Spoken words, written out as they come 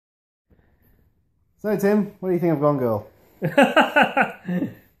So, Tim, what do you think of Gone Girl?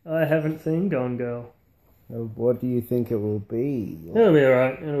 I haven't seen Gone Girl. What do you think it will be? It'll be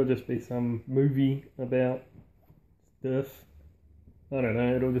alright. It'll just be some movie about stuff. I don't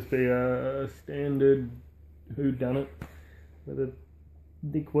know. It'll just be a standard whodunit. Whether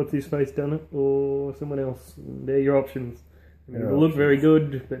Dick What's-His-Face done it or someone else. They're your options. It'll look very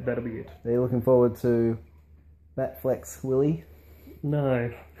good, but that'll be it. Are you looking forward to Batflex Willie?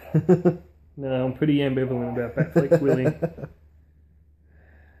 No. No, I'm pretty ambivalent about Batflex Willie.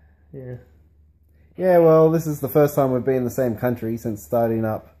 Yeah. Yeah, well, this is the first time we've been in the same country since starting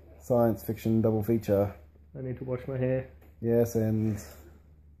up science fiction double feature. I need to wash my hair. Yes, and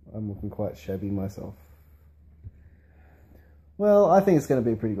I'm looking quite shabby myself. Well, I think it's going to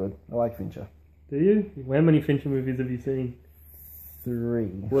be pretty good. I like Fincher. Do you? How many Fincher movies have you seen? 3.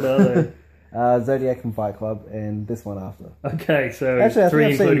 What are they? Zodiac and Fight Club, and this one after. Okay, so actually,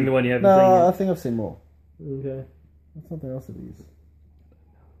 3 including the one you haven't seen No, yet. I think I've seen more. Okay. What's something else it is?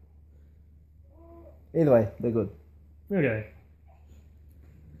 Either way, they're good. Okay.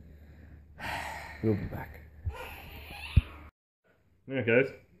 We'll be back. There it goes.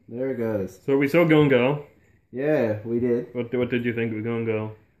 There it goes. So we saw Gone Girl. Yeah, we did. What did you think of Gone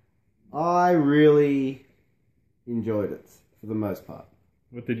Girl? I really enjoyed it, for the most part.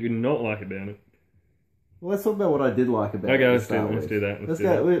 What did you not like about it? Well, let's talk about what I did like about it. Okay, let's do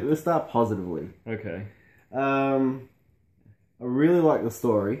that. Let's start positively. Okay. I really like the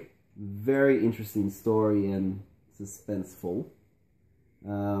story. Very interesting story and suspenseful.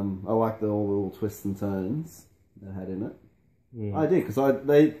 I liked all the little twists and turns they had in it. Yeah. I did, because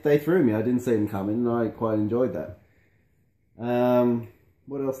they threw me. I didn't see them coming, and I quite enjoyed that.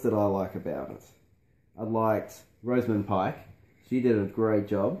 What else did I like about it? I liked Rosamund Pike. She did a great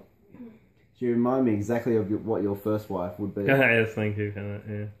job. She reminded me exactly of what your first wife would be. Yes, thank you for that,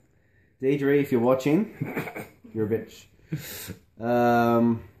 yeah. Deidre, if you're watching, you're a bitch.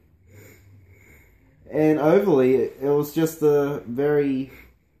 And overly, it was just a very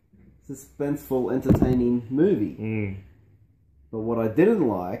suspenseful, entertaining movie. Mm. But what I didn't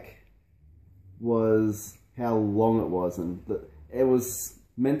like was how long it was. And it was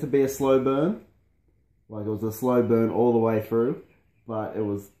meant to be a slow burn. Like, it was a slow burn all the way through. But it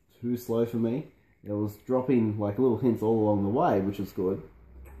was too slow for me. It was dropping like little hints all along the way, which was good.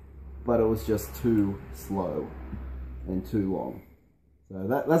 But it was just too slow and too long.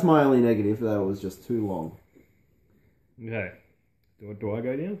 So that's my only negative, that it was just too long. Okay. Do I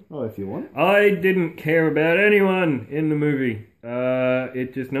go down? Oh, if you want. I didn't care about anyone in the movie.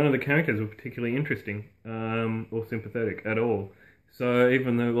 None of the characters were particularly interesting or sympathetic at all. So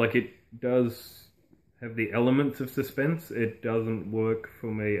even though like it does have the elements of suspense, it doesn't work for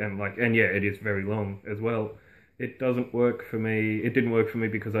me. And yeah, it is very long as well. It doesn't work for me. It didn't work for me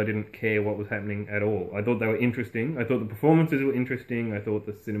because I didn't care what was happening at all. I thought they were interesting. I thought the performances were interesting. I thought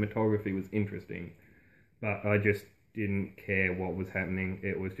the cinematography was interesting. But I just didn't care what was happening.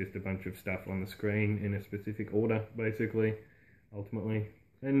 It was just a bunch of stuff on the screen in a specific order, basically, ultimately.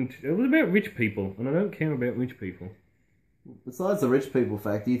 And it was about rich people, and I don't care about rich people. Besides the rich people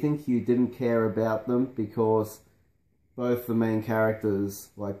fact, do you think you didn't care about them because both the main characters,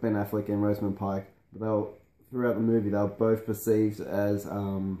 like Ben Affleck and Rosamund Pike, throughout the movie, they were both perceived as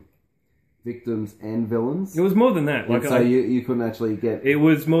victims and villains? It was more than that. Like, so you couldn't actually get... It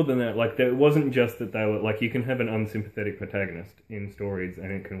was more than that. Like, it wasn't just that they were... Like, you can have an unsympathetic protagonist in stories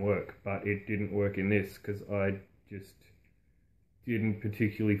and it can work, but it didn't work in this because I just didn't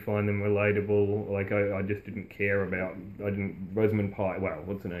particularly find them relatable. Like, I just didn't care about... Rosamund Pike... Well,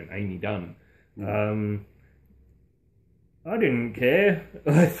 what's her name? Amy Dunn. Yeah. I didn't care.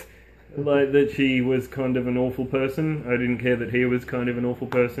 Like, that she was kind of an awful person. I didn't care that he was kind of an awful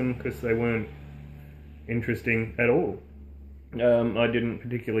person because they weren't interesting at all. I didn't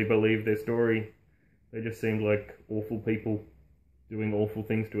particularly believe their story. They just seemed like awful people doing awful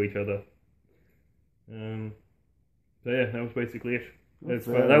things to each other. So yeah, that was basically it.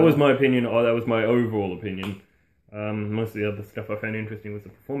 That was my opinion. Oh, that was my overall opinion. Most of the other stuff I found interesting was the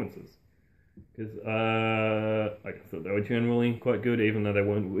performances. Because I thought they were generally quite good, even though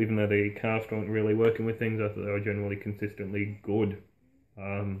the cast weren't really working with things. I thought they were generally consistently good.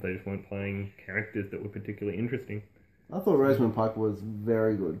 They just weren't playing characters that were particularly interesting. I thought Rosamund Pike was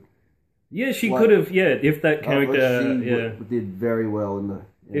very good. Yeah, she could have. Yeah, if that character did very well in the.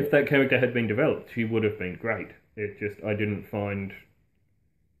 Yeah. If that character had been developed, she would have been great. I didn't find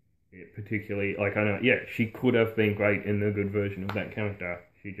it particularly like I know. Yeah, she could have been great in the good version of that character.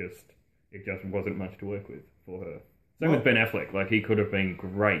 It just wasn't much to work with for her. Same with Ben Affleck. Like, he could have been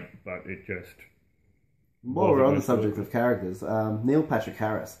great, but it just... While we're on the subject of characters, Neil Patrick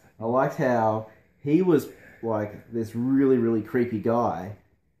Harris. I liked how he was like this really, really creepy guy,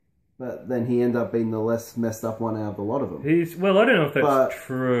 but then he ended up being the less messed up one out of the lot of them. Well, I don't know if that's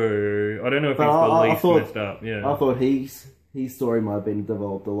true. I don't know if he's the least messed up. Yeah, I thought his story might have been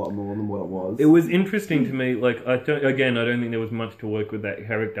developed a lot more than what it was. It was interesting to me. Like, I don't think there was much to work with that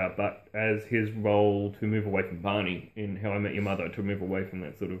character, but as his role to move away from Barney in How I Met Your Mother, to move away from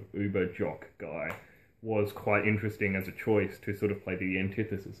that sort of uber jock guy, was quite interesting as a choice to sort of play the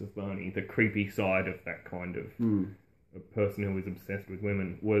antithesis of Barney. The creepy side of that kind of a person who was obsessed with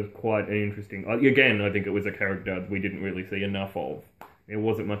women was quite an interesting... Again, I think it was a character we didn't really see enough of. There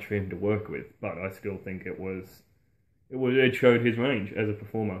wasn't much for him to work with, but I still think it showed his range as a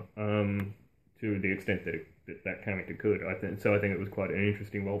performer to the extent that that character could. I think it was quite an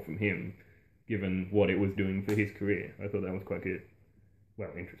interesting role from him, given what it was doing for his career. I thought that was quite good. Well,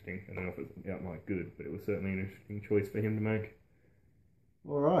 interesting. I don't know if it's outright good, but it was certainly an interesting choice for him to make.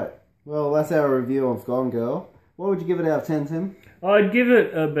 Alright. Well, that's our review of Gone Girl. What would you give it out of 10, Tim? I'd give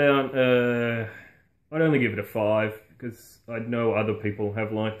it about... I'd only give it a 5, because I know other people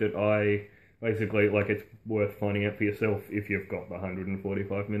have liked it. Basically, like, it's worth finding out for yourself if you've got the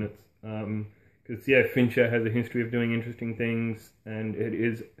 145 minutes. Because, Fincher has a history of doing interesting things, and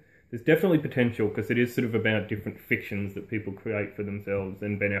there's definitely potential, because it is sort of about different fictions that people create for themselves,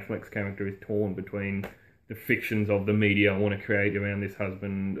 and Ben Affleck's character is torn between the fictions of the media want to create around this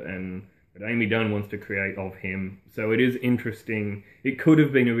husband, and but Amy Dunn wants to create of him. So it is interesting. It could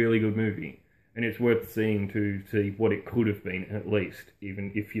have been a really good movie, and it's worth seeing to see what it could have been, at least,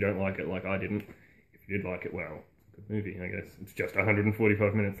 even if you don't like it like I didn't. If you did like it, well, it's a good movie, I guess. It's just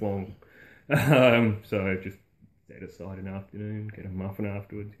 145 minutes long. So just set aside an afternoon, get a muffin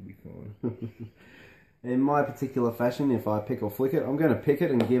afterwards, you'll be fine. In my particular fashion, if I pick or flick it, I'm going to pick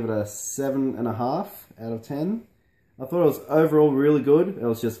it and give it a 7.5 out of 10. I thought it was overall really good. It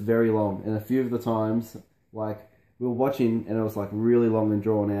was just very long, and a few of the times, like, we were watching and it was like really long and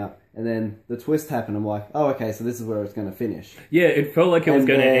drawn out, and then the twist happened. I'm like, oh, okay, so this is where it's going to finish. Yeah, it felt like it was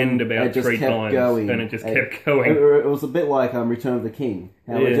going to end about 3 times, and it just kept going. It was a bit like Return of the King,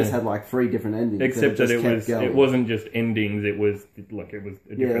 how it just had like 3 different endings. Except that it wasn't just endings. It was a different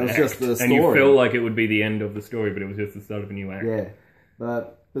it was act. just the story, and you felt like it would be the end of the story, but it was just the start of a new act. Yeah,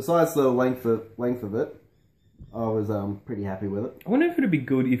 but besides the length of it, I was pretty happy with it. I wonder if it'd be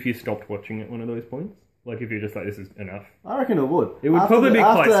good if you stopped watching at one of those points. Like, if you're just like, this is enough. I reckon it would. It would probably be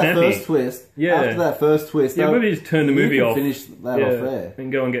quite snappy. After that first twist, yeah, maybe just turn the movie off. Finish that off there.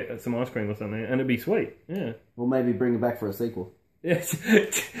 And go and get some ice cream or something, and it'd be sweet. Yeah. Or maybe bring it back for a sequel. Yeah,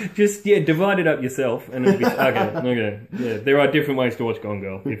 just divide it up yourself, and it'll be okay. Yeah, there are different ways to watch Gone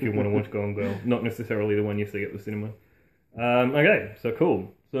Girl if you want to watch Gone Girl, not necessarily the one you see at the cinema. Okay, so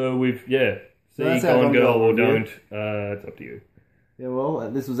cool. So we've see Gone Girl or don't. It's up to you. Yeah, well,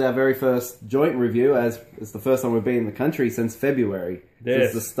 this was our very first joint review, as it's the first time we've been in the country since February.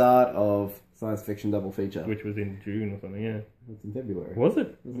 Yes. Since the start of Science Fiction Double Feature. Which was in June or something, yeah. It's in February. Was it?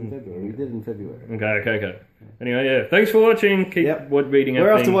 It was in February. We did it in February. Okay. Anyway, yeah. Thanks for watching. Keep reading our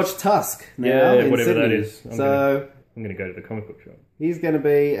We're off to watch Tusk now in whatever Sydney. that is. I'm going to go to the comic book shop. He's going to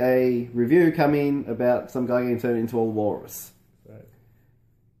be a review coming about some guy getting turned into a walrus. So.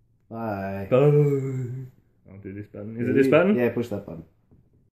 Bye. I'll do this button. Is it this button? Yeah, push that button.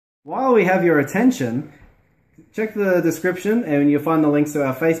 While we have your attention, check the description and you'll find the links to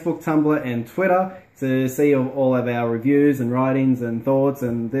our Facebook, Tumblr and Twitter to see all of our reviews and writings and thoughts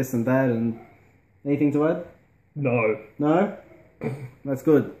and this and that. And anything to add? No. No? That's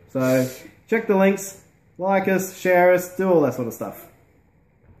good. So check the links, like us, share us, do all that sort of stuff.